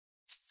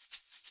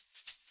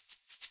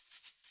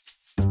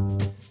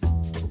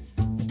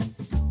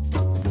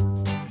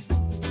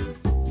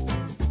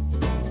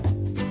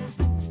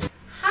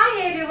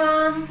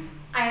everyone,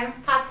 I am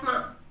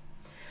Fatma.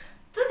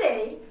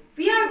 Today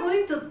we are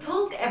going to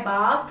talk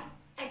about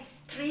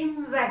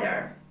extreme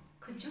weather.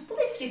 Could you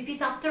please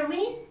repeat after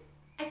me?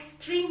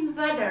 Extreme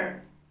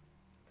weather.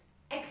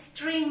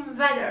 Extreme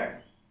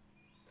weather.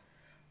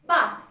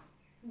 But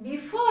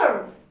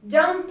before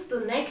jump to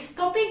the next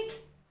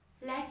topic,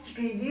 let's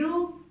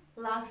review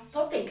last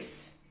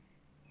topics.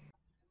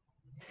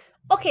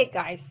 Okay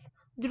guys,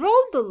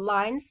 draw the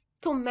lines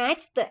to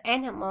match the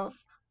animals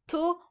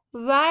to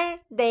where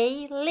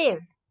they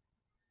live.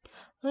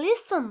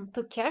 Listen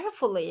to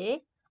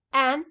carefully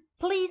and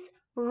please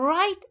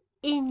write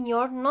in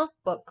your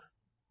notebook.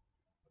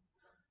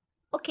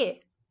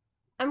 Okay,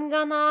 I'm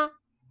gonna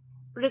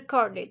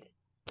record it.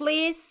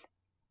 Please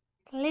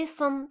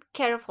listen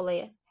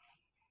carefully.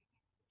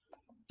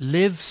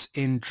 Lives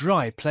in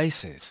dry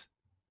places.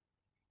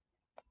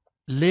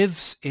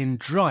 Lives in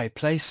dry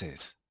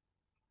places.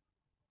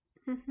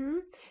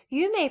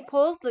 You may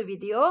pause the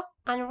video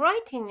and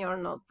write in your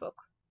notebook.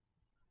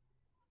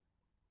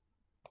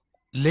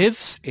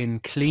 Lives in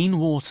clean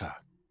water.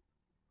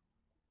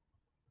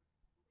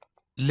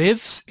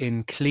 Lives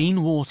in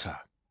clean water.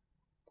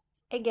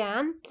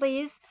 Again,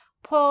 please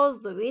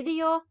pause the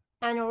video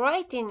and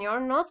write in your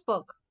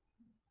notebook.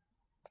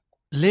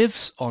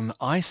 Lives on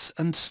ice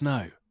and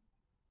snow.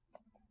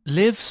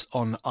 Lives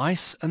on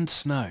ice and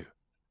snow.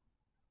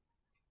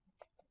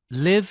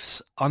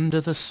 Lives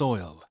under the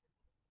soil.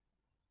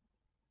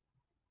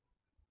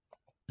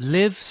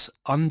 Lives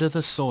under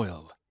the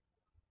soil.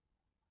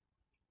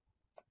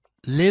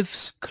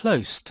 Lives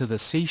close to the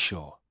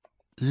seashore.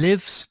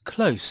 Lives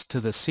close to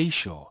the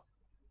seashore.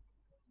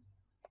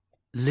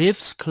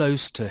 Lives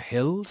close to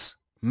hills,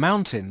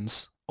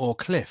 mountains or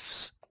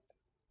cliffs.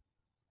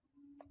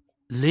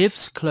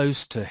 Lives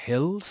close to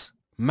hills,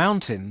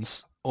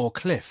 mountains or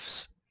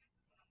cliffs.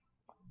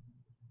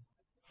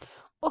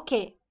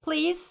 Okay,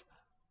 please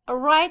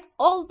write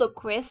all the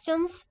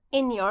questions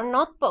in your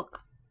notebook.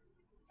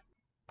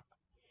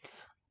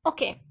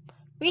 Okay,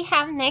 we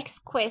have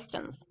next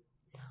questions.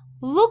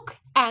 Look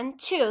and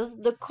choose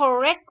the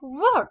correct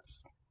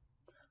words.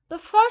 The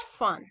first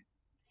one.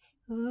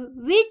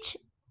 Which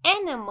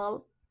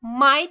animal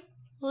might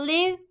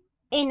live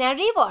in a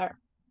river?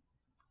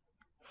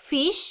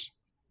 Fish,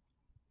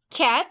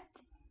 cat,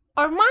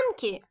 or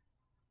monkey?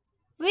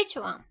 Which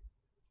one?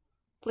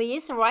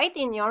 Please write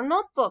in your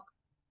notebook.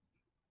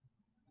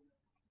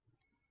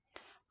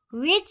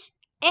 Which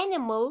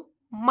animal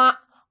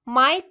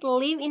might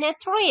live in a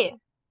tree?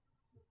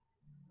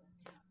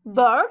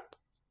 Bird,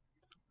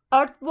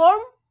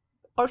 earthworm,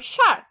 or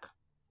shark?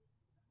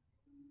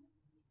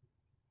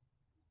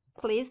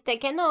 Please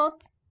take a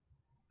note.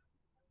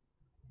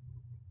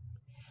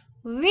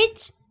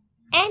 Which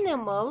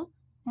animal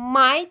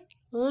might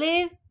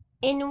live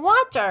in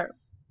water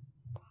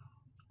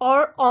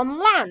or on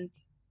land?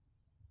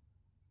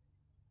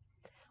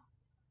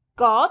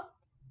 Goat,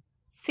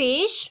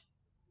 fish,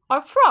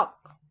 or frog?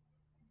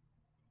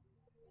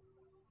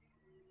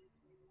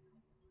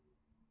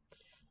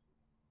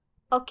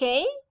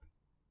 Okay,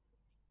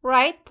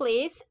 write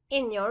please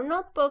in your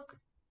notebook.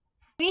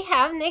 We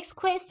have next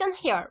question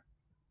here.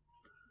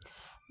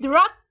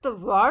 Drag the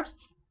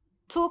words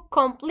to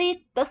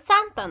complete the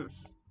sentence.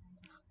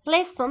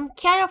 Listen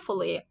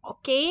carefully,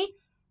 okay?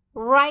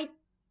 Write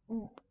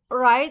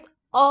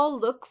all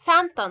the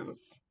sentence.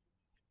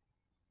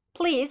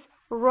 Please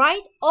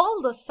write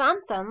all the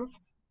sentence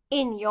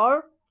in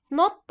your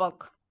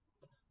notebook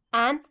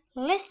and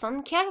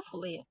listen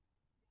carefully.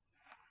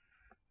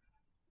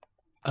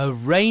 A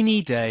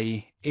rainy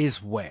day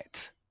is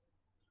wet.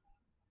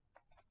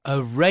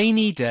 A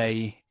rainy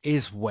day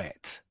is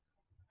wet.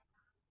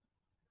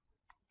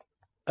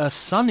 A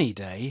sunny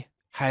day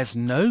has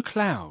no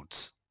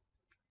clouds.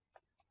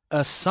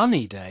 A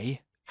sunny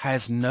day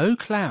has no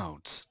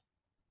clouds.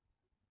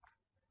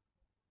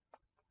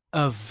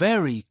 A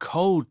very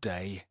cold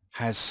day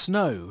has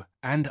snow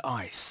and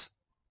ice.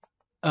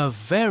 A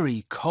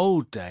very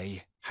cold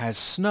day has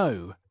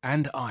snow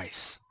and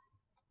ice.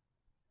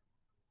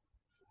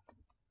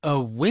 A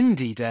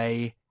windy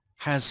day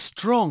has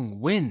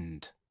strong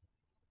wind.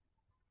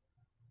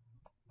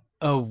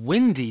 A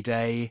windy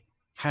day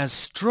has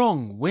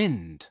strong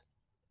wind.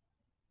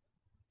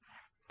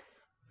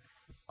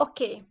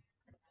 Okay,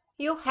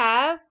 you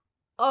have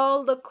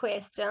all the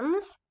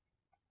questions.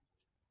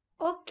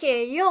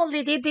 Okay, you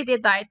already did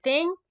it, I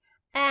think.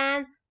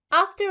 And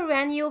after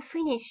when you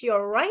finish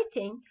your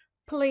writing,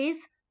 please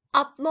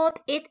upload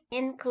it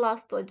in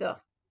Class Dojo.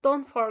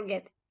 Don't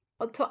forget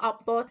to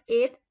upload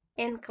it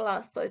in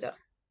Class Dojo.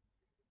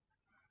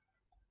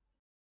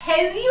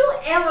 Have you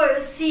ever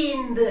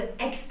seen the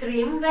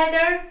extreme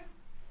weather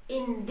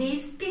in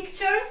these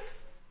pictures?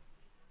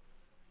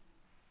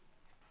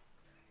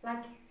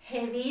 Like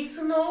heavy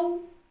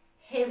snow,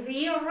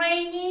 heavy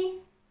rainy,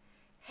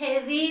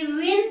 heavy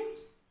wind.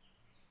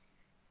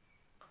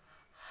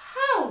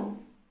 How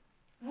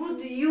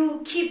would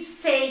you keep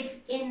safe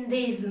in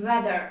this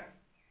weather?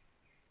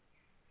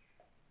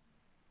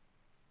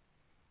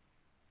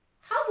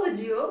 How would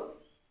you?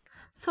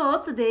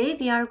 So today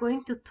we are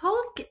going to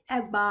talk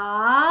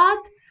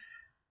about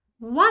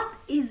what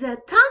is a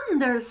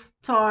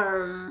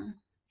thunderstorm.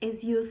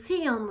 As you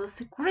see on the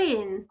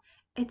screen,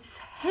 it's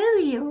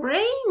heavy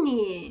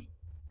rainy.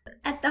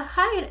 At the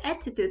higher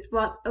altitude,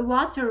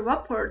 water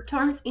vapor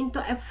turns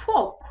into a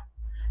fog.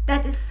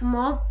 That is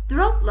small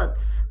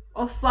droplets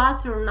of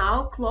water.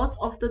 Now clouds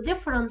of the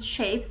different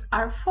shapes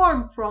are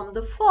formed from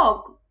the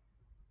fog.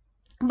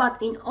 But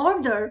in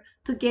order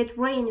to get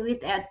rain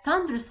with a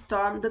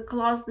thunderstorm, the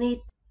clouds need.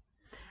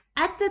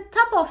 At the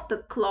top of the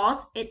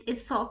cloud, it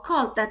is so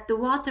cold that the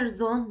water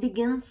zone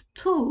begins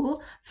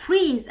to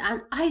freeze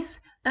and ice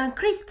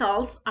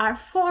crystals are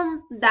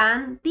formed.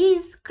 Then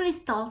these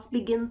crystals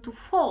begin to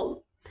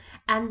fall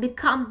and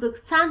become the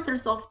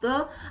centers of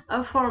the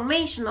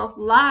formation of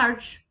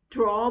large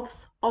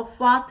drops of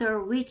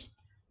water which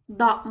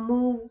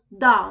move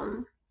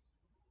down.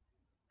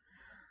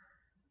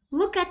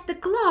 Look at the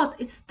cloud.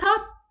 Its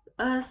top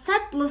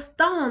settles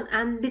down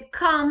and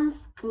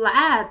becomes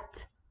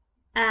flat,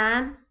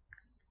 and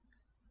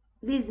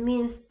this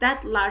means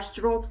that large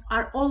drops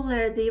are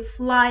already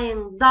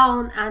flying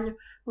down and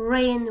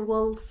rain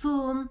will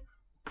soon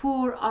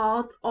pour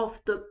out of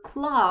the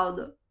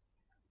cloud.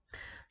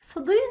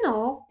 So do you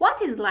know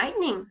what is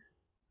lightning?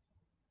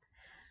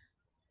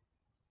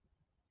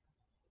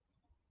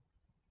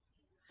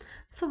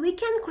 So we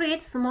can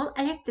create small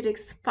electric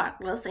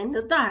sparkles in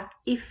the dark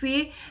if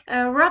we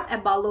rub a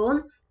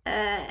balloon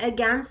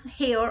against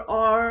hair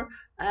or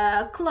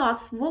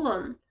cloth's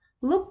woolen.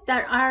 Look,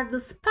 there are the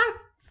sparks.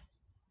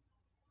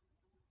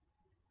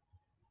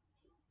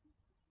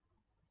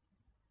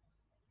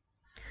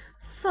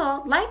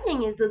 So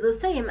lightning is the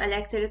same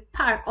electric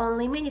spark,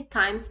 only many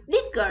times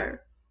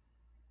bigger.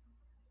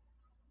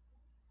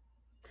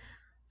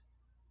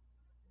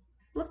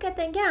 Look at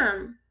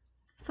again.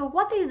 So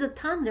what is the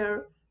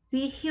thunder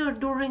we hear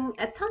during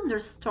a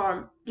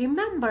thunderstorm?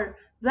 Remember,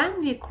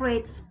 when we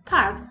create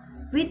sparks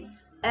with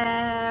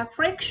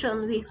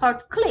friction, we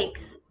heard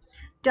clicks,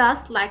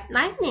 just like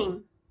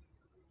lightning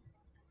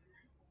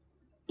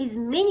is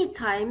many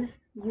times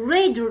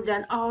greater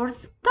than our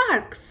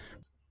sparks.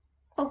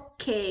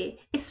 Okay,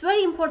 it's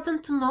very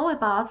important to know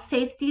about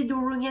safety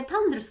during a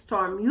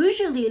thunderstorm.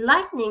 Usually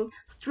lightning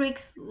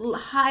strikes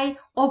high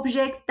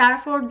objects,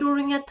 therefore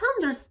during a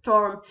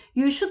thunderstorm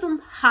you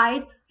shouldn't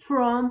hide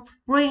from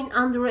rain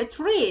under a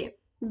tree.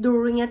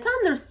 During a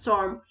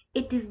thunderstorm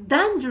it is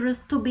dangerous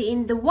to be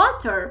in the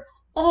water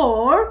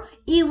or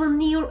even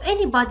near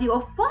any body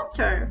of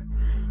water,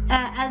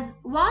 as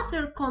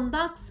water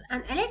conducts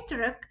an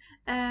electric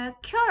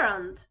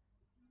current.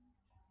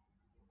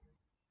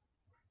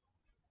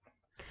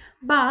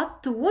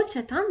 But to watch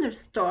a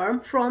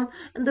thunderstorm from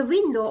the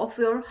window of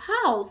your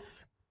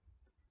house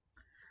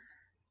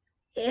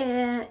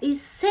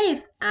is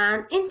safe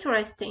and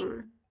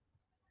interesting.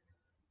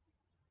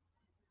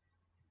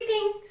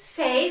 Keeping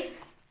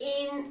safe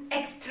in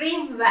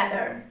extreme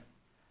weather.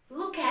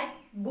 Look at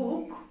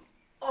book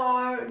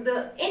or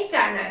the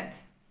internet.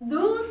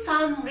 Do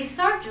some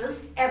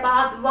researches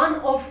about one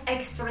of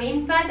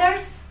extreme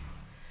weathers.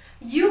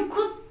 You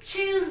could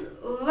choose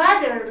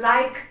weather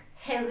like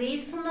heavy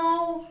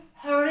snow,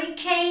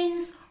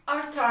 hurricanes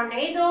or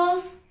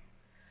tornadoes.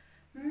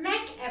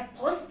 Make a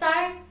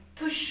poster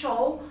to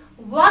show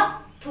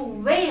what to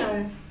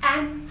wear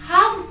and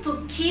how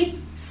to keep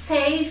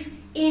safe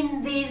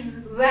in this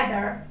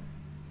weather.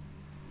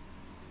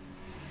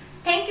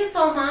 Thank you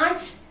so much.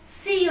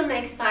 See you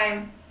next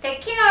time.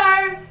 Take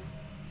care.